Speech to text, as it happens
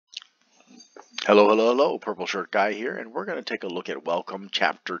Hello, hello, hello, Purple Shirt Guy here, and we're going to take a look at Welcome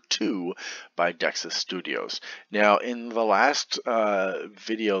Chapter 2 by Dexus Studios. Now, in the last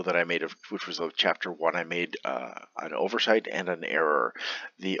video that I made, which was of Chapter 1, I made an oversight and an error.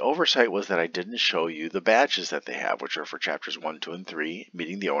 The oversight was that I didn't show you the badges that they have, which are for Chapters 1, 2, and 3,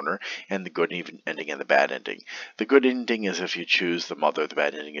 meeting the owner, and the good ending and the bad ending. The good ending is if you choose the mother, the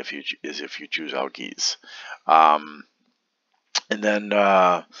bad ending is if you choose Algiz. And then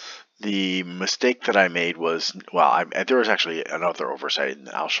the mistake that I made was, well, there was actually another oversight, and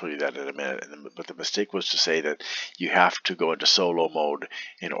I'll show you that in a minute. But the mistake was to say that you have to go into solo mode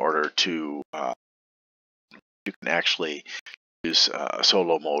in order to, you can actually use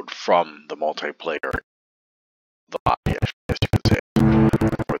solo mode from the multiplayer, the lobby, I guess you could say,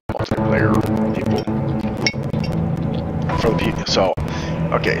 for the multiplayer people. For the people. So,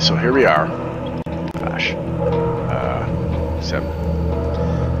 okay, so here we are. Gosh. 7.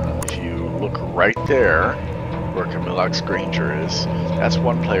 If you look right there where Camillex Granger is, that's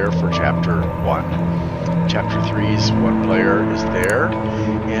one player for Chapter 1. Chapter 3's one player is there,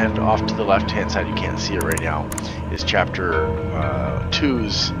 and off to the left hand side, you can't see it right now, is Chapter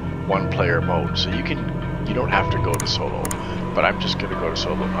 2's one player mode. So you don't have to go to solo, but I'm just going to go to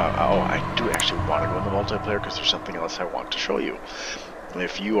solo. I do actually want to go in the multiplayer because there's something else I want to show you.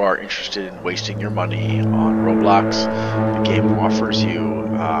 If you are interested in wasting your money on Roblox, the game offers you,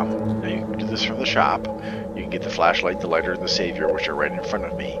 now you can do this from the shop, you can get the flashlight, the lighter, and the savior, which are right in front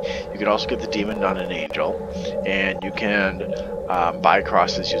of me. You can also get the demon, nun, and angel, and you can buy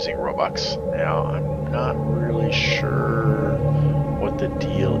crosses using Robux. Now, I'm not really sure what the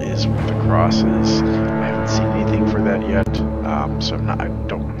deal is with the crosses. I haven't seen anything for that yet, so I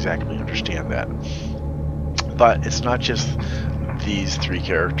don't exactly understand that. But it's not just these 3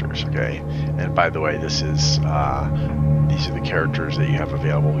 characters, okay? And by the way, these are the characters that you have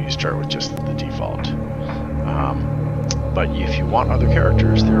available. You start with just the default. But if you want other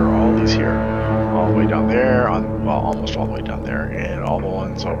characters, there are all these here, all the way down there, well, almost all the way down there, and all the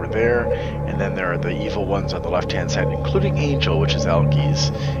ones over there, and then there are the evil ones on the left-hand side, including Angel, which is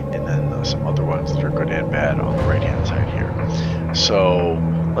Algiz, and then some other ones that are good and bad on the right-hand side here. So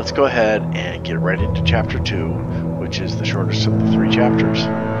let's go ahead and get right into Chapter 2, which is the shortest of the 3 chapters.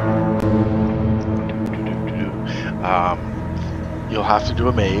 You'll have to do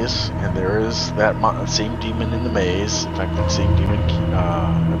a maze, and there is that same demon in the maze. In fact, that same demon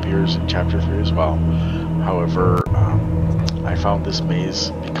appears in Chapter 3 as well. However, I found this maze,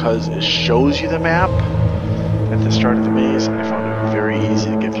 because it shows you the map at the start of the maze, I found it very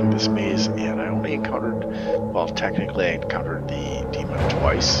easy to get through this maze, and I only encountered, well, technically I encountered the demon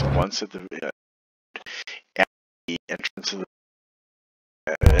twice. Once at the entrance of the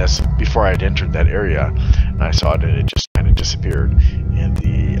before I had entered that area, and I saw it and it just kind of disappeared. And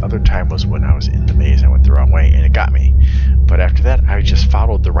the other time was when I was in the maze. I went the wrong way and it got me. But after that, I just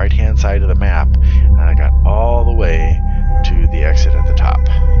followed the right hand side of the map and I got all the way to the exit at the top.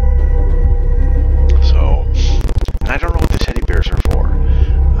 So, and I don't know what the teddy bears are for.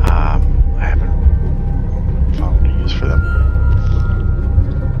 I haven't found a use for them.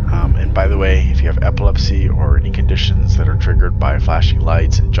 And by the way, if you have epilepsy or any conditions that are triggered by flashing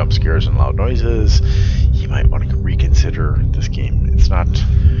lights and jump scares and loud noises, you might want to reconsider this game. It's not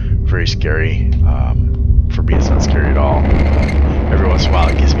very scary. For me, it's not scary at all. Every once in a while,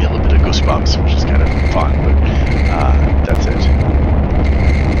 it gives me a little bit of goosebumps, which is kind of fun, but that's it.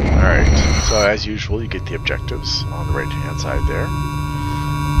 Alright, so as usual, you get the objectives on the right-hand side there.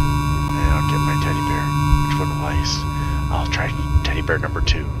 And I'll get my teddy bear. Which one will I use? I'll try teddy bear number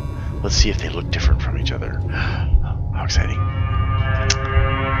 2. Let's see if they look different from each other. How exciting.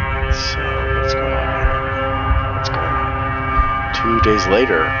 So, what's going on here? What's going on? 2 days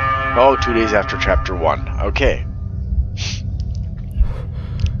later. Oh, 2 days after Chapter 1. Okay.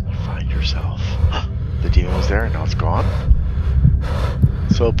 Find yourself. The demon was there and now it's gone.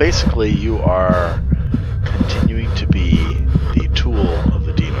 So basically you are continuing to be the tool of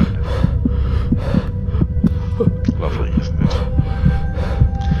the demon. Lovely, isn't it?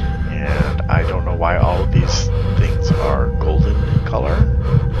 And I don't know why all of these things are golden in color.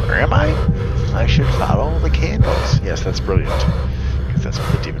 Where am I? I should follow the candles. Yes, that's brilliant. Because that's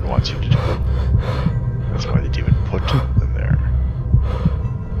what the demon wants you to do. That's why the demon put them there.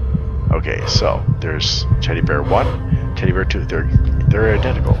 Okay, so there's Teddy Bear 1, Teddy Bear 2. They're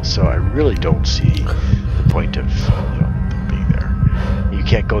identical. So I really don't see the point of them being there. You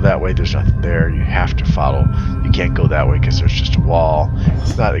can't go that way, there's nothing there. You have to follow. You can't go that way because there's just a wall.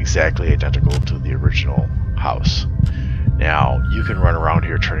 It's not exactly identical to the original house. Now, you can run around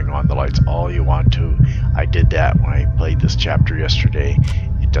here turning on the lights all you want to. I did that when I played this chapter yesterday.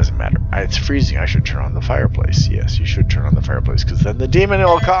 It doesn't matter. It's freezing. I should turn on the fireplace. Yes, you should turn on the fireplace, because then the demon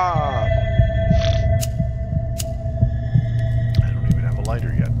will come. I don't even have a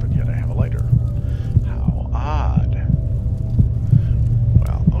lighter yet, but yet I have a lighter. How odd.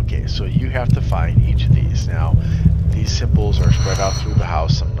 Well, okay, so you have to find each of these. Now, these symbols are spread out through the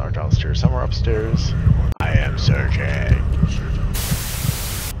house. Some are downstairs, some are upstairs. I am searching.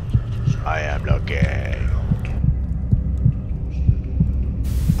 I am looking.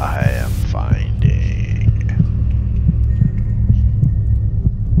 I am finding.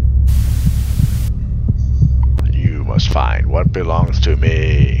 You must find what belongs to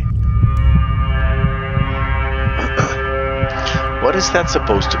me. What is that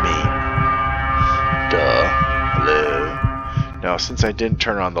supposed to mean? Duh. Blue. Now, since I didn't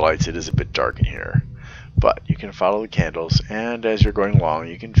turn on the lights, it is a bit dark in here. But you can follow the candles, and as you're going along,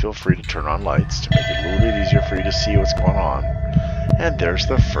 you can feel free to turn on lights to make it a little bit easier for you to see what's going on. And there's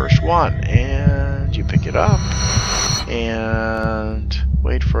the first one, and you pick it up, and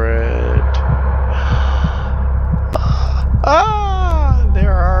wait for it. Ah,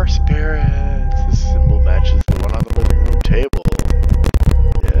 there are spirits. This symbol matches the one on the living room table.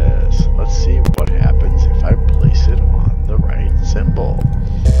 Yes, let's see what happens if I place it on the right symbol.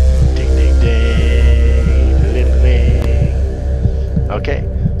 Ding, ding, ding, ding, ding. Okay,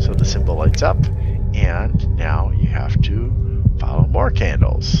 so the symbol lights up, and now you have to follow more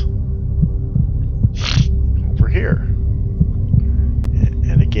candles over here.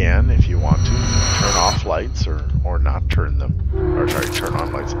 And again, if you want to turn off lights or not turn them, or sorry, turn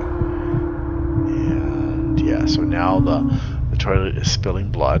on lights. And yeah, so now the toilet is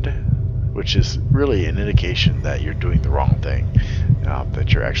spilling blood, which is really an indication that you're doing the wrong thing,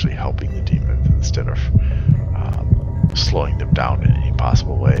 that you're actually helping the demons instead of slowing them down in any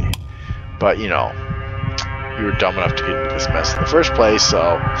possible way. But you know, you were dumb enough to get into this mess in the first place,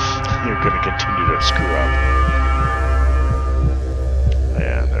 so you're going to continue to screw up.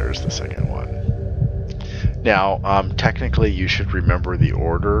 And there's the second one. Now, technically you should remember the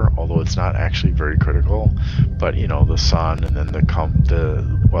order, although it's not actually very critical. But you know, the sun, and then the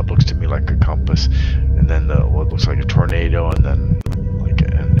what looks to me like a compass, and then what looks like a tornado, and then like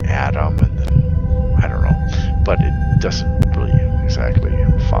an atom, and then I don't know. But it doesn't really exactly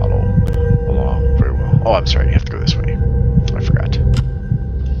follow along very well. Oh, I'm sorry, you have to go this way. I forgot.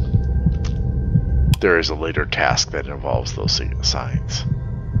 There is a later task that involves those signs.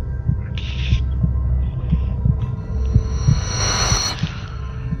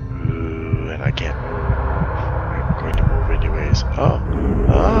 Ooh, and I can't. I'm going to move anyways.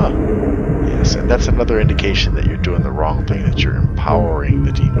 Yes, and that's another indication that you're doing the wrong thing, that you're empowering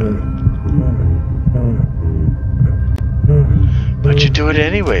the demon. But you do it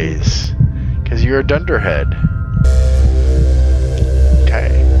anyways, because you're a dunderhead. Okay.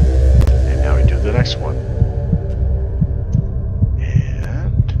 And now we do the next one.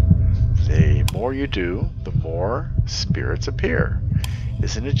 And the more you do, the more spirits appear.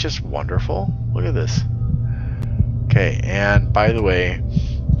 Isn't it just wonderful? Look at this. Okay, and by the way,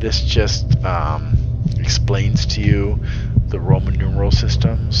 this just explains to you the Roman numeral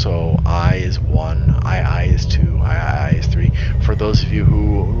system. So I is 1, I is 2, I is 3. For those of you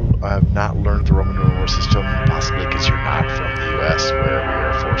who have not learned the Roman numeral system, possibly because you're not from the US where we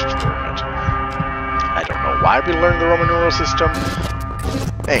are forced to learn it. I don't know why we learned the Roman numeral system.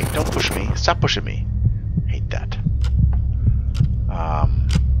 Hey, don't push me. Stop pushing me. I hate that.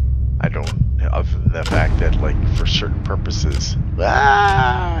 I don't, other than the fact that, like, for certain purposes,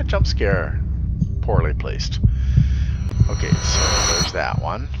 jump scare, poorly placed. Okay, so there's that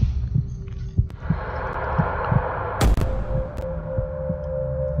one.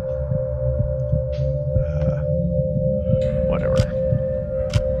 Whatever.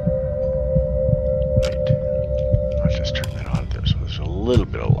 Wait, I'll just turn that on there so there's a little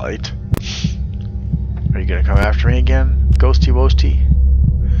bit of light. Are you gonna come after me again, ghosty woasty?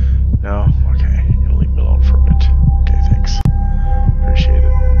 No? Okay, you'll leave me alone for a bit. Okay, thanks. Appreciate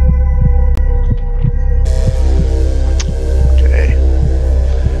it. Okay.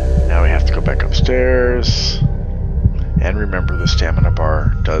 Now we have to go back upstairs. And remember, the stamina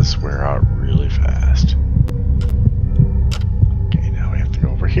bar does wear out really fast. Okay, now we have to go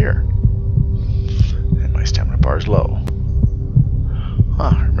over here. And my stamina bar is low.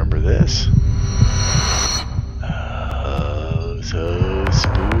 Huh, remember this? Oh, so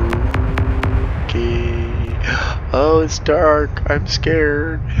spooky. Oh, it's dark. I'm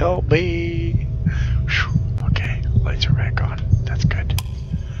scared. Help me. Whew. Okay, lights are back on. That's good.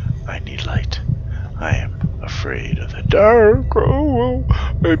 I need light. I am afraid of the dark. Oh,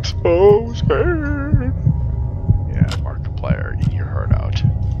 I'm so scared. Yeah, Markiplier, eat your heart out.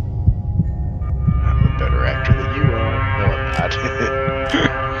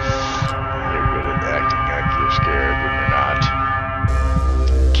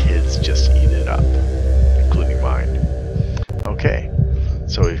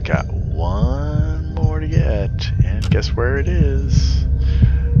 So we've got one more to get, and guess where it is?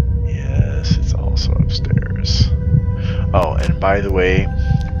 Yes, it's also upstairs. Oh, and by the way,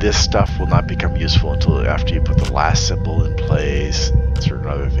 this stuff will not become useful until after you put the last symbol in place.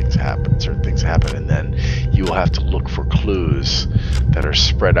 Certain things happen, and then you will have to look for clues that are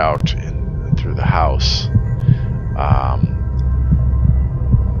spread out through the house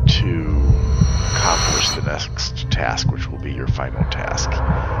to accomplish the next task, which will be your final task,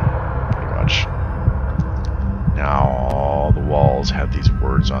 pretty much. Now all the walls have these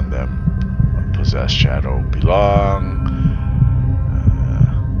words on them: possess, shadow, belong.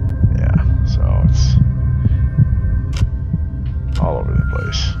 Yeah, so it's all over the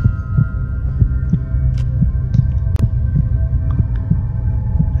place.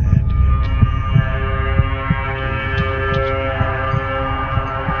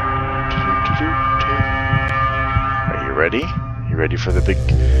 Are you ready? You ready for the big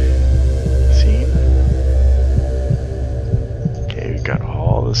scene? Okay, we've got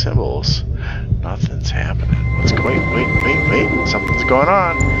all the symbols. Nothing's happening. What's going? Wait! Something's going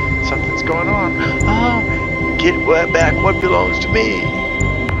on. Something's going on. Oh, get back what belongs to me.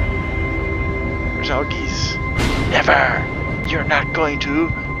 There's Algies. Never. You're not going to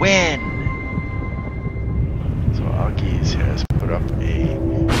win. So Algies has put up a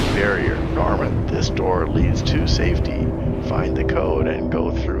barrier. Norman, this door leads to safety. Find the code and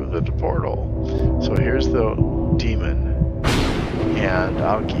go through the portal. So here's the demon and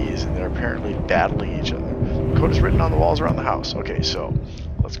Algies, and they're apparently battling each other. The code is written on the walls around the house. Okay, so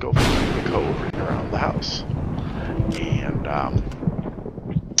let's go find the code written around the house. And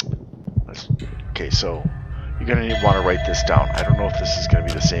okay, so you're gonna want to write this down. I don't know if this is gonna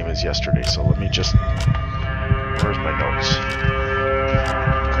be the same as yesterday, so let me just. Where's my notes?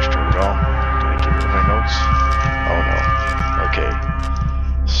 There we go. Did I give you my notes? Oh no. Okay.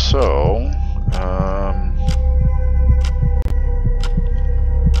 So.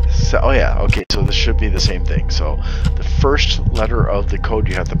 Oh yeah, okay, so this should be the same thing. So the first letter of the code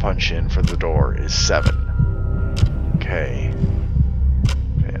you have to punch in for the door is 7. Okay.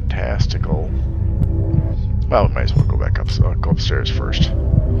 Fantastical. Well, we might as well go back up, so I'll go upstairs first.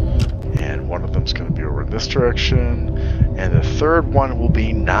 And one of them's going to be over in this direction. And the third one will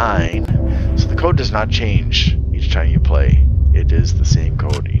be 9. So the code does not change each time you play. It is the same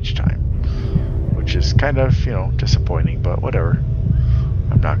code each time. Which is kind of, disappointing, but whatever.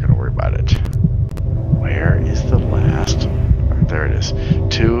 I'm not going to worry about it. Where is the last? There it is.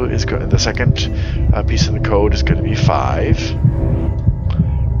 2 is good. The second piece of the code is going to be 5.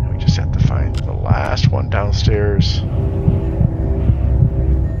 And we just have to find the last one downstairs.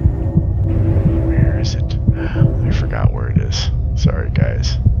 Where is it? I forgot where it is. Sorry,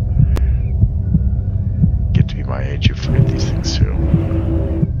 guys. Get to be my age, you forget these things too.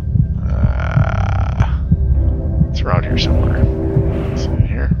 It's around here somewhere. Is it in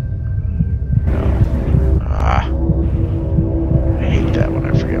here? No. I hate that when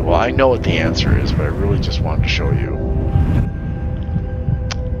I forget. Well, I know what the answer is, but I really just wanted to show you.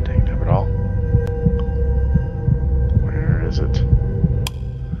 Dang, have it all. Where is it?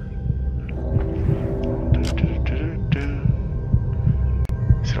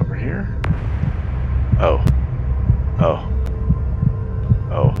 Is it over here? Oh.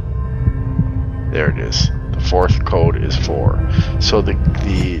 There it is. The fourth code is 4. So the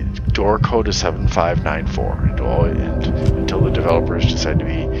door code is 7594. And until the developers decide to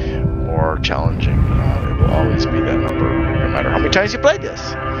be more challenging, it will always be that number, no matter how many times you play this.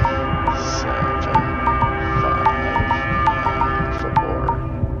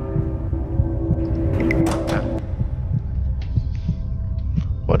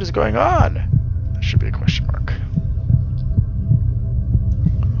 What is going on? That should be a question mark.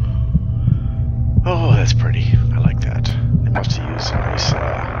 Oh, that's pretty. I like that. They must have used a nice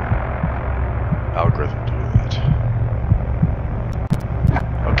algorithm to do that.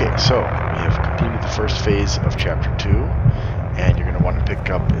 Okay, so we have completed the first phase of Chapter 2, and you're going to want to pick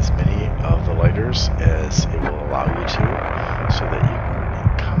up as many of the lighters as it will allow you to, so that you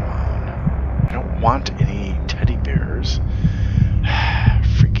can... Come on. I don't want any teddy bears.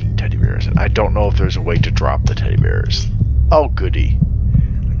 Freaking teddy bears. And I don't know if there's a way to drop the teddy bears. Oh, goody.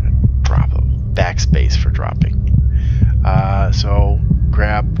 I'm going to drop them. Backspace for dropping. So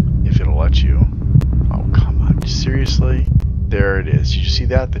grab if it'll let you. Oh, come on. Seriously? There it is. Did you see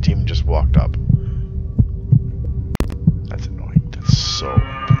that? The team just walked up. That's annoying. That's so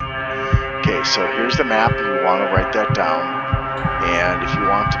annoying. Okay, so here's the map. You want to write that down. And if you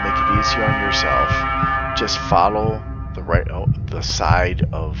want to make it easier on yourself, just follow the side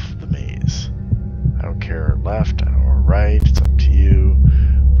of the maze. I don't care left, I don't care right. It's up to you.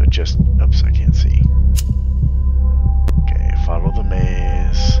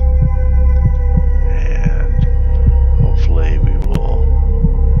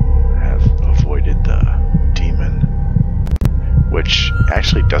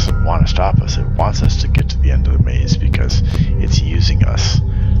 actually doesn't want to stop us. It wants us to get to the end of the maze because it's using us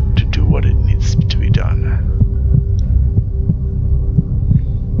to do what it needs to be done.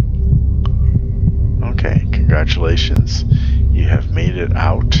 Okay, congratulations. You have made it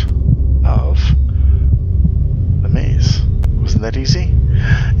out of the maze. Wasn't that easy?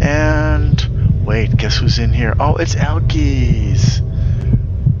 And wait, guess who's in here? Oh, it's Algies.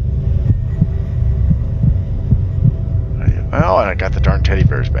 Oh, and I got the darn teddy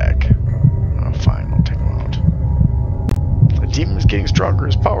bears back. Oh, fine, I'll take them out. The demon is getting stronger.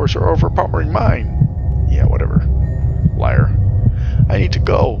 His powers are overpowering mine. Yeah, whatever. Liar. I need to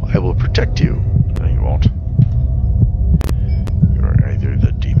go. I will protect you. No, you won't. You are either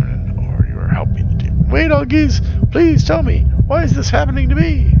the demon or you are helping the demon. Wait, Algies! Please tell me, why is this happening to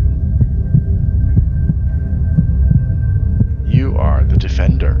me? You are the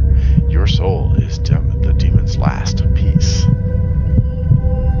defender. Your soul is the demon's last piece. And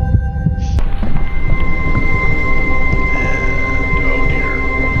oh dear.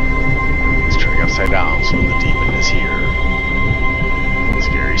 He's turning upside down, so the demon is here.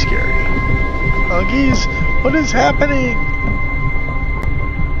 Scary, scary. Algies, what is happening?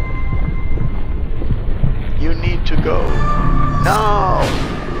 You need to go. No!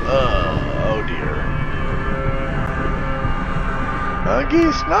 Oh dear.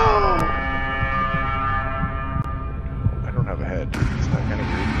 Algies, no! I don't have a head. Isn't that kind of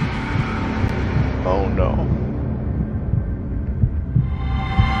weird? Oh no.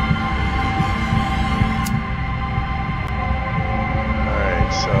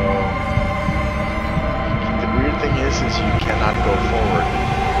 Alright, so the weird thing is you cannot go forward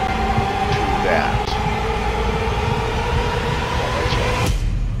to that.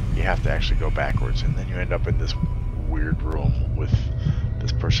 You have to actually go backwards, and then you end up in this weird room with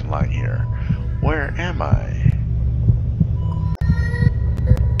this person lying here. Where am I?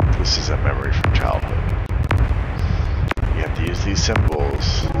 This is a memory from childhood. You have to use these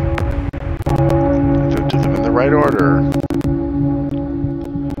symbols. You have to do them in the right order.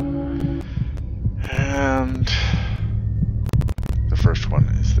 And the first one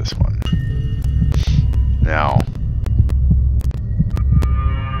is this one. Now,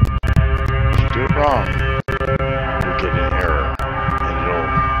 do it wrong, you'll get an error, and it'll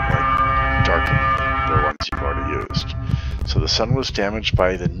like darken the ones you've already used. So the sun was damaged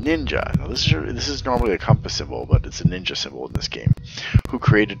by the ninja. Now this is normally a compass symbol, but it's a ninja symbol in this game, who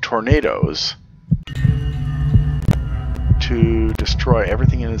created tornadoes to destroy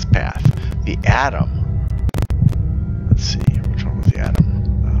everything in his path. The atom. Let's see, which one was the atom?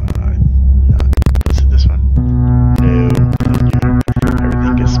 Was it this one? No.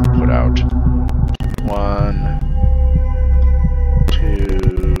 Everything gets put out. 1, 2,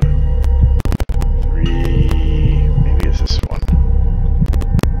 3, maybe it's this one.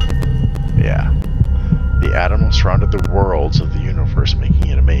 Yeah. The atom surrounded the worlds of the universe, making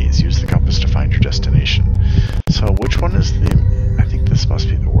it a maze. Use the compass to find your destination. So which one is the... I think this must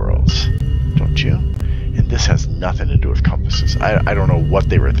be the worlds. Don't you? And this has nothing to do with compasses. I don't know what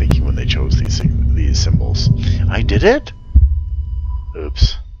they were thinking when they chose these symbols. I did it?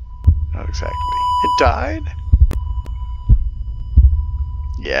 Oops. Not exactly. It died?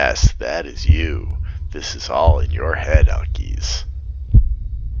 Yes, that is you. This is all in your head, Algies.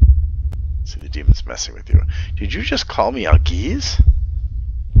 See, the demon's messing with you. Did you just call me Algies?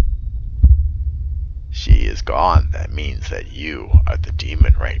 She is gone. That means that you are the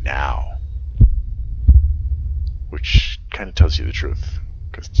demon right now. Which kind of tells you the truth.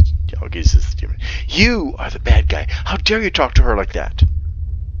 Because Algies is the demon. You are the bad guy. How dare you talk to her like that?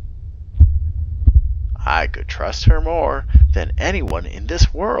 I could trust her more than anyone in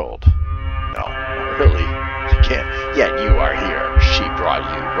this world. No, not really. You can't. Yet you are here. She brought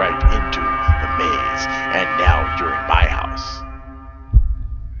you right into the maze, and now you're in my house.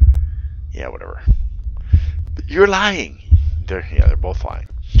 Yeah, whatever. But you're lying. They're both lying.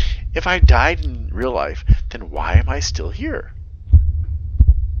 If I died in real life, then why am I still here?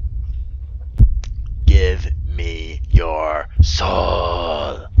 Give me your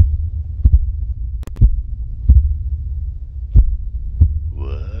soul.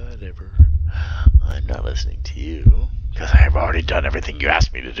 Whatever. I'm not listening to you, because I have already done everything you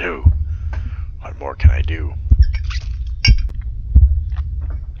asked me to do. What more can I do?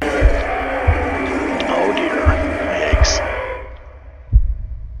 Oh dear. Yikes.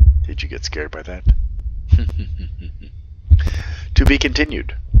 Did you get scared by that? To be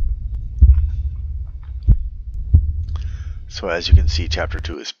continued. So as you can see, Chapter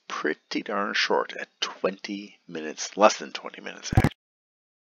 2 is pretty darn short at 20 minutes, less than 20 minutes actually.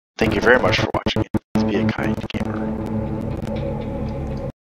 Thank you very much for watching. Be a kind